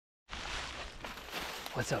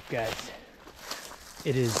What's up, guys?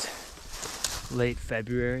 It is late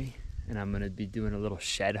February and I'm gonna be doing a little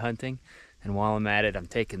shed hunting, and while I'm at it I'm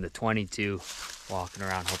taking the 22, walking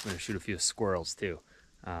around hoping to shoot a few squirrels too.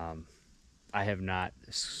 I have not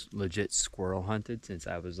legit squirrel hunted since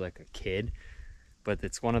I was like a kid, but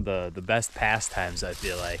it's one of the best pastimes, I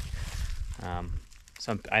feel like.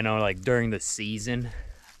 I know, like, during the season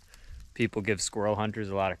people give squirrel hunters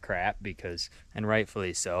a lot of crap because, and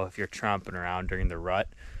rightfully so, if you're tromping around during the rut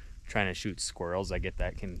trying to shoot squirrels, I get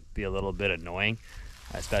that can be a little bit annoying,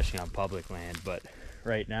 especially on public land. But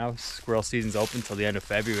right now squirrel season's open till the end of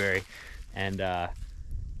February, and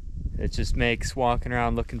it just makes walking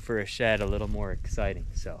around looking for a shed a little more exciting.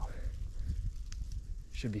 So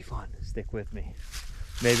should be fun. Stick with me.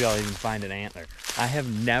 Maybe I'll even find an antler. I have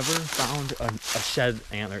never found a shed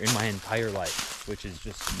antler in my entire life, which is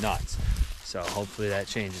just nuts. So hopefully that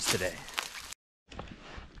changes today.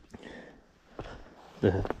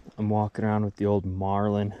 I'm walking around with the old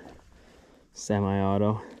Marlin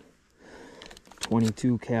semi-auto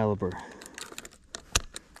 22 caliber.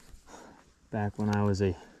 Back when I was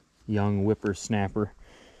a young whippersnapper,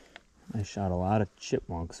 I shot a lot of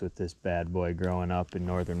chipmunks with this bad boy growing up in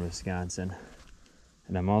northern Wisconsin.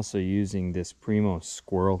 And I'm also using this Primo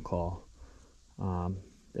squirrel call.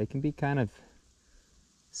 They can be kind of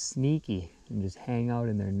sneaky and just hang out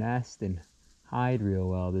in their nest and hide real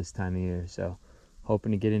well this time of year. So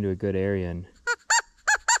hoping to get into a good area and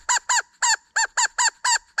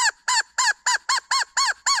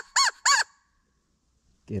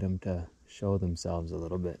get them to show themselves a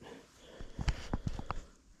little bit.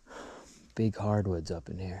 Big hardwoods up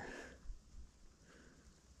in here.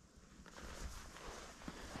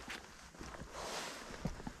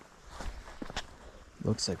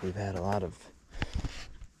 Looks like we've had a lot of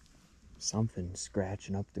something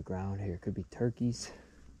scratching up the ground here. Could be turkeys,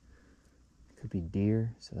 could be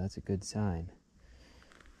deer, so that's a good sign.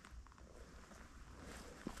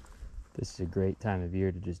 This is a great time of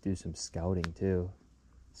year to just do some scouting too.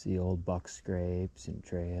 See old buck scrapes and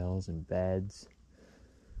trails and beds.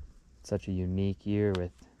 It's such a unique year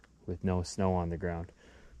with no snow on the ground.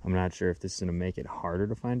 I'm not sure if this is going to make it harder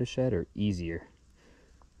to find a shed or easier,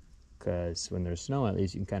 because when there's snow, at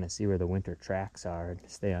least you can kind of see where the winter tracks are and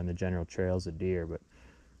stay on the general trails of deer. But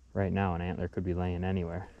right now an antler could be laying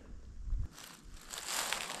anywhere.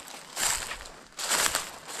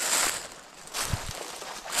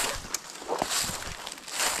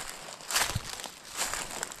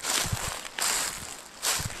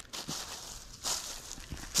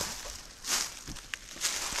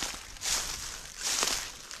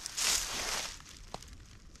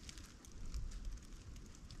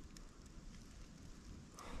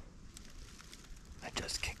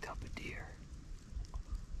 Just kicked up a deer.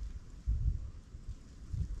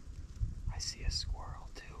 I see a squirrel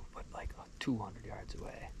too, but like 200 yards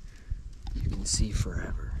away. You can see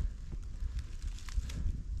forever.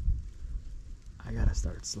 I gotta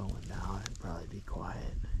start slowing down and probably be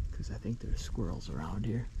quiet, because I think there's squirrels around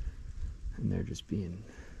here and they're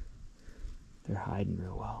hiding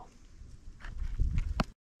real well.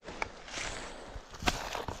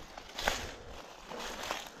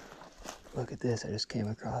 Look at this, I just came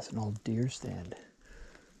across an old deer stand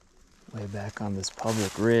way back on this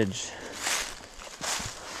public ridge.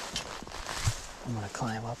 I'm gonna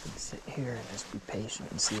climb up and sit here and just be patient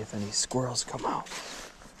and see if any squirrels come out.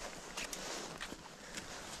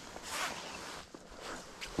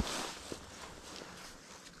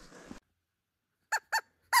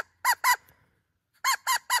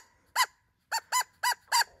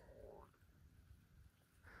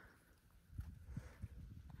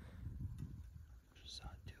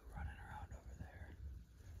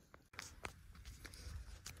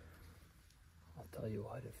 Tell you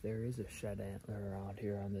what, if there is a shed antler around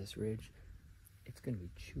here on this ridge, it's going to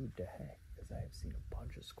be chewed to heck, because I have seen a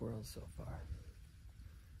bunch of squirrels so far.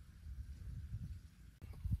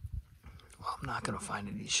 Well, I'm not going to find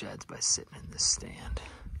any sheds by sitting in this stand.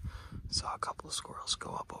 Saw a couple of squirrels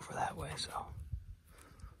go up over that way, so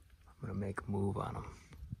I'm going to make a move on them.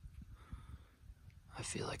 I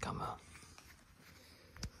feel like I'm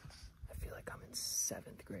in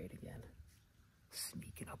 7th grade again.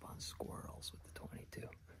 Sneaking up on squirrels with the 22.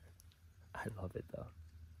 I love it though.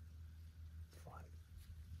 It's fun.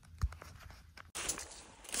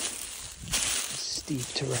 Steep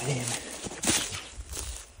terrain.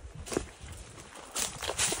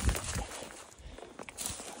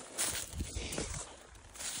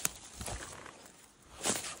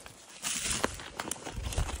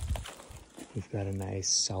 We've got a nice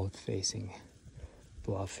south-facing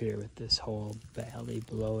bluff here with this whole valley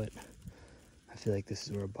below it. I feel like this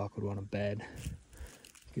is where a buck would want to bed.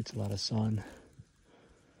 Gets a lot of sun.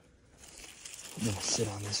 I'm gonna sit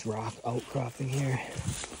on this rock outcropping here.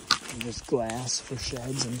 And there's glass for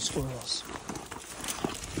sheds and squirrels.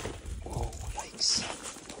 Whoa, yikes.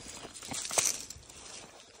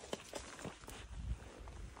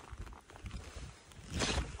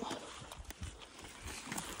 Wow.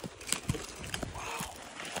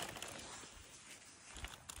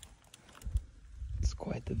 It's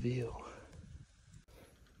quite the view.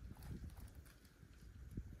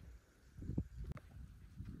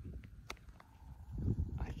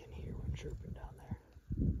 Chirping down there.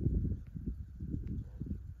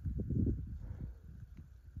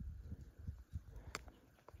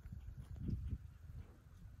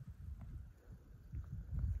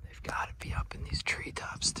 They've got to be up in these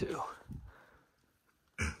treetops too.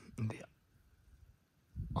 It'd be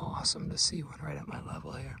awesome to see one right at my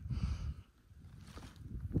level here.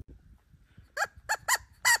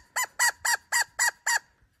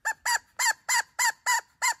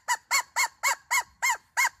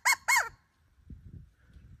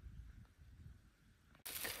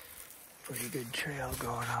 Pretty good trail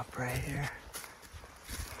going up right here.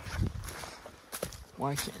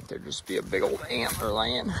 Why can't there just be a big old antler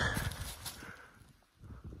laying?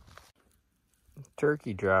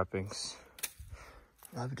 Turkey droppings.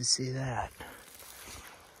 Love to see that.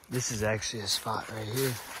 This is actually a spot right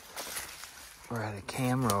here where I had a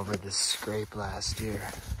camera over this scrape last year.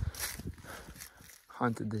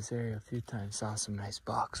 Hunted this area a few times, saw some nice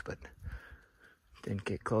bucks, but didn't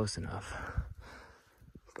get close enough.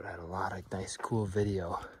 But I had a lot of nice, cool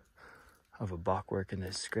video of a buck working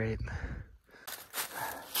this scrape.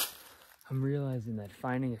 I'm realizing that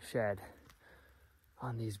finding a shed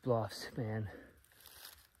on these bluffs, man,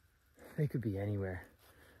 they could be anywhere.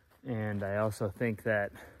 And I also think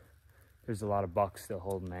that there's a lot of bucks still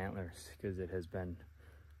holding antlers because it has been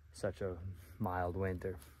such a mild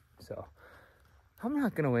winter. So I'm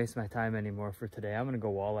not gonna waste my time anymore for today. I'm gonna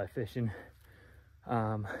go walleye fishing.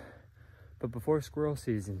 But before squirrel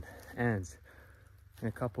season ends, in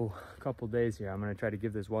a couple days here, I'm gonna try to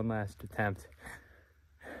give this one last attempt.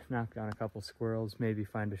 Knock down a couple squirrels, maybe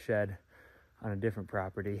find a shed on a different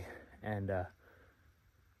property, and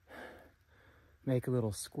make a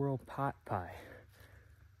little squirrel pot pie,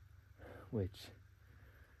 which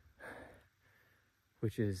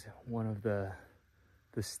is one of the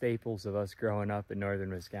staples of us growing up in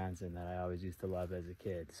northern Wisconsin that I always used to love as a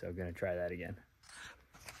kid. So I'm gonna try that again.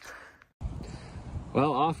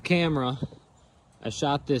 Well, off camera, I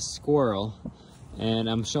shot this squirrel, and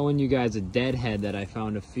I'm showing you guys a deadhead that I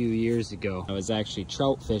found a few years ago. I was actually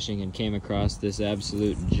trout fishing and came across this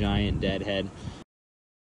absolute giant deadhead.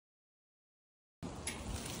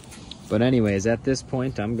 But anyways, at this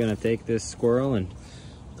point, I'm gonna take this squirrel and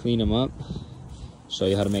clean him up, show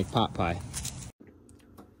you how to make pot pie.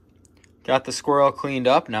 Got the squirrel cleaned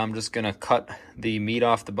up. Now I'm just gonna cut the meat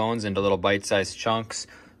off the bones into little bite-sized chunks.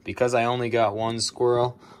 Because I only got one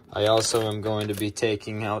squirrel, I also am going to be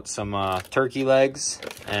taking out some turkey legs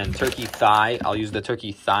and turkey thigh. I'll use the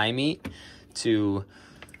turkey thigh meat to,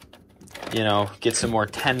 you know, get some more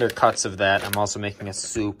tender cuts of that. I'm also making a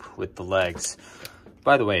soup with the legs.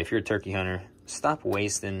 By the way, if you're a turkey hunter, stop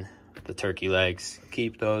wasting the turkey legs.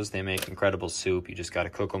 Keep those. They make incredible soup. You just got to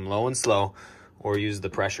cook them low and slow or use the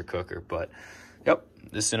pressure cooker. But, yep,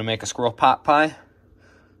 this is going to make a squirrel pot pie.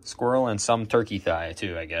 Squirrel and some turkey thigh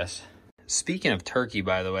too, I guess. Speaking of turkey,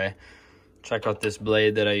 by the way, check out this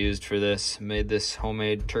blade that I used for this. Made this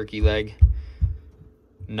homemade turkey leg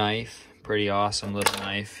knife. Pretty awesome little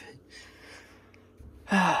knife.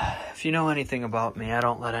 If you know anything about me, I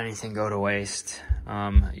don't let anything go to waste.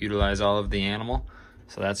 Utilize all of the animal.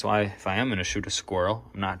 So that's why if I am going to shoot a squirrel,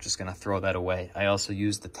 I'm not just going to throw that away. I also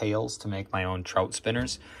use the tails to make my own trout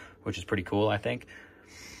spinners, which is pretty cool, I think.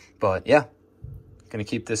 But yeah. Gonna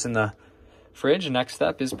keep this in the fridge. Next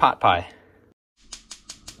step is pot pie.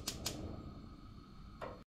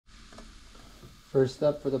 First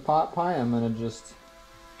step for the pot pie, I'm gonna just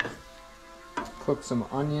cook some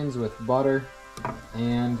onions with butter,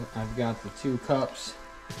 and I've got the 2 cups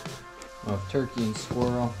of turkey and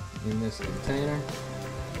squirrel in this container.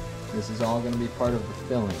 This is all gonna be part of the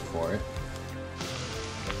filling for it.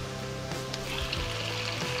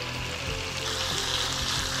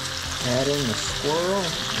 Add in the squirrel,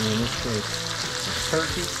 and in this case, some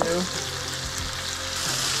turkey too.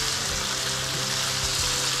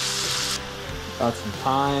 Got some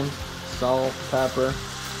thyme, salt, pepper.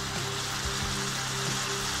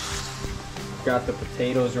 Got the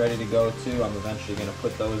potatoes ready to go too. I'm eventually gonna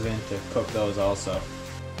put those in to cook those also.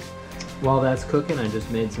 While that's cooking, I just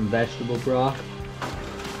made some vegetable broth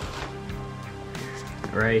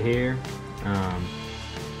right here.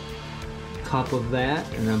 cup of that,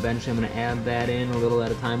 and then eventually I'm gonna add that in a little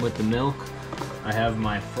at a time with the milk. I have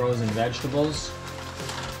my frozen vegetables.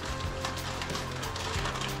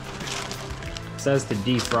 It says to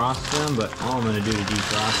defrost them, but all I'm gonna do to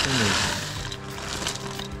defrost them is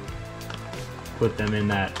put them in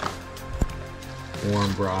that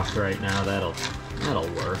warm broth right now. That'll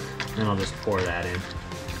work. And I'll just pour that in.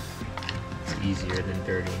 It's easier than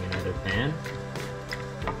dirtying another pan.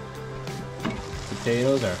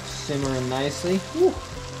 Potatoes are simmering nicely. Woo.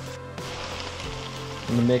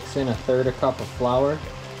 I'm gonna mix in 1/3 cup of flour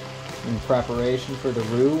in preparation for the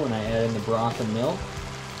roux when I add in the broth and milk.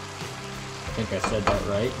 I think I said that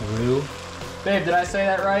right, roux. Babe, did I say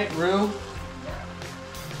that right, roux?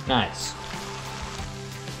 Nice.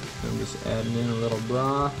 I'm just adding in a little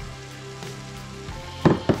broth.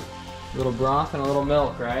 A little broth and a little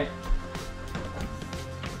milk, right?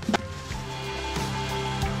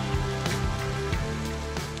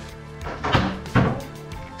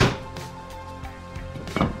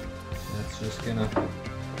 That's just gonna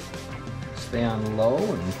stay on low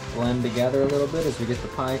and blend together a little bit as we get the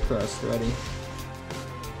pie crust ready.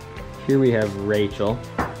 Here we have Rachel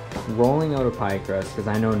rolling out a pie crust because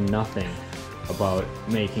I know nothing about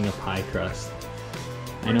making a pie crust.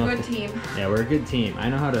 We're a good team. Yeah, we're a good team. I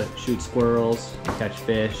know how to shoot squirrels, catch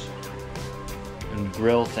fish, and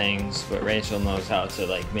grill things, but Rachel knows how to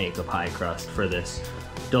like make a pie crust for this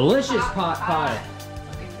delicious pot pie.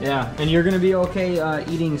 Yeah, and you're gonna be okay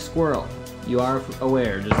eating squirrel. You are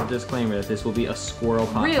aware, just a disclaimer, that this will be a squirrel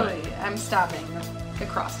pot pie. Really? I'm stopping the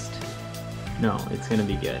crust. No, it's gonna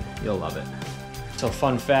be good. You'll love it. So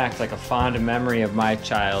fun fact, like a fond memory of my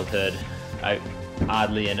childhood,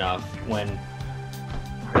 oddly enough, when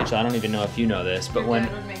Rachel, I don't even know if you know this, but when,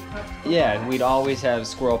 yeah, we'd always have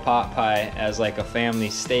squirrel pot pie as like a family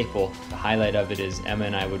staple. The highlight of it is Emma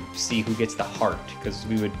and I would see who gets the heart, because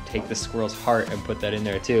we would take the squirrel's heart and put that in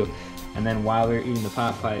there too. And then while we were eating the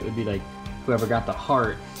pot pie, it would be like, whoever got the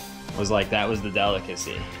heart was like, that was the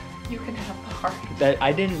delicacy. You can have the heart. That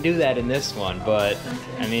I didn't do that in this one, but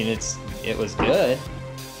I mean, it was good.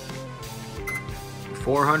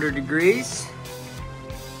 400 degrees.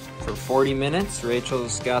 For 40 minutes.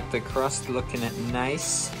 Rachel's got the crust looking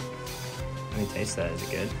nice. Let me taste that. Is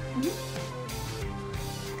it good?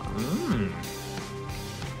 Mm-hmm.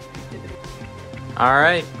 All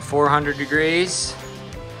right, 400 degrees.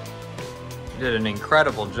 You did an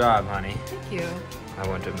incredible job, honey. Thank you. I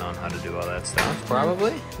wouldn't have known how to do all that stuff,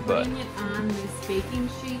 probably. But putting it on this baking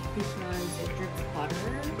sheet because it drips butter.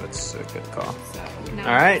 That's a good call. So now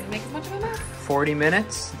all right. it doesn't make as much of a mess. 40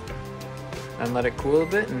 minutes. And let it cool a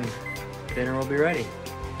bit, and dinner will be ready.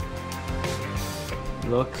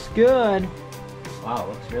 Looks good. Wow,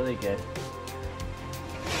 looks really good.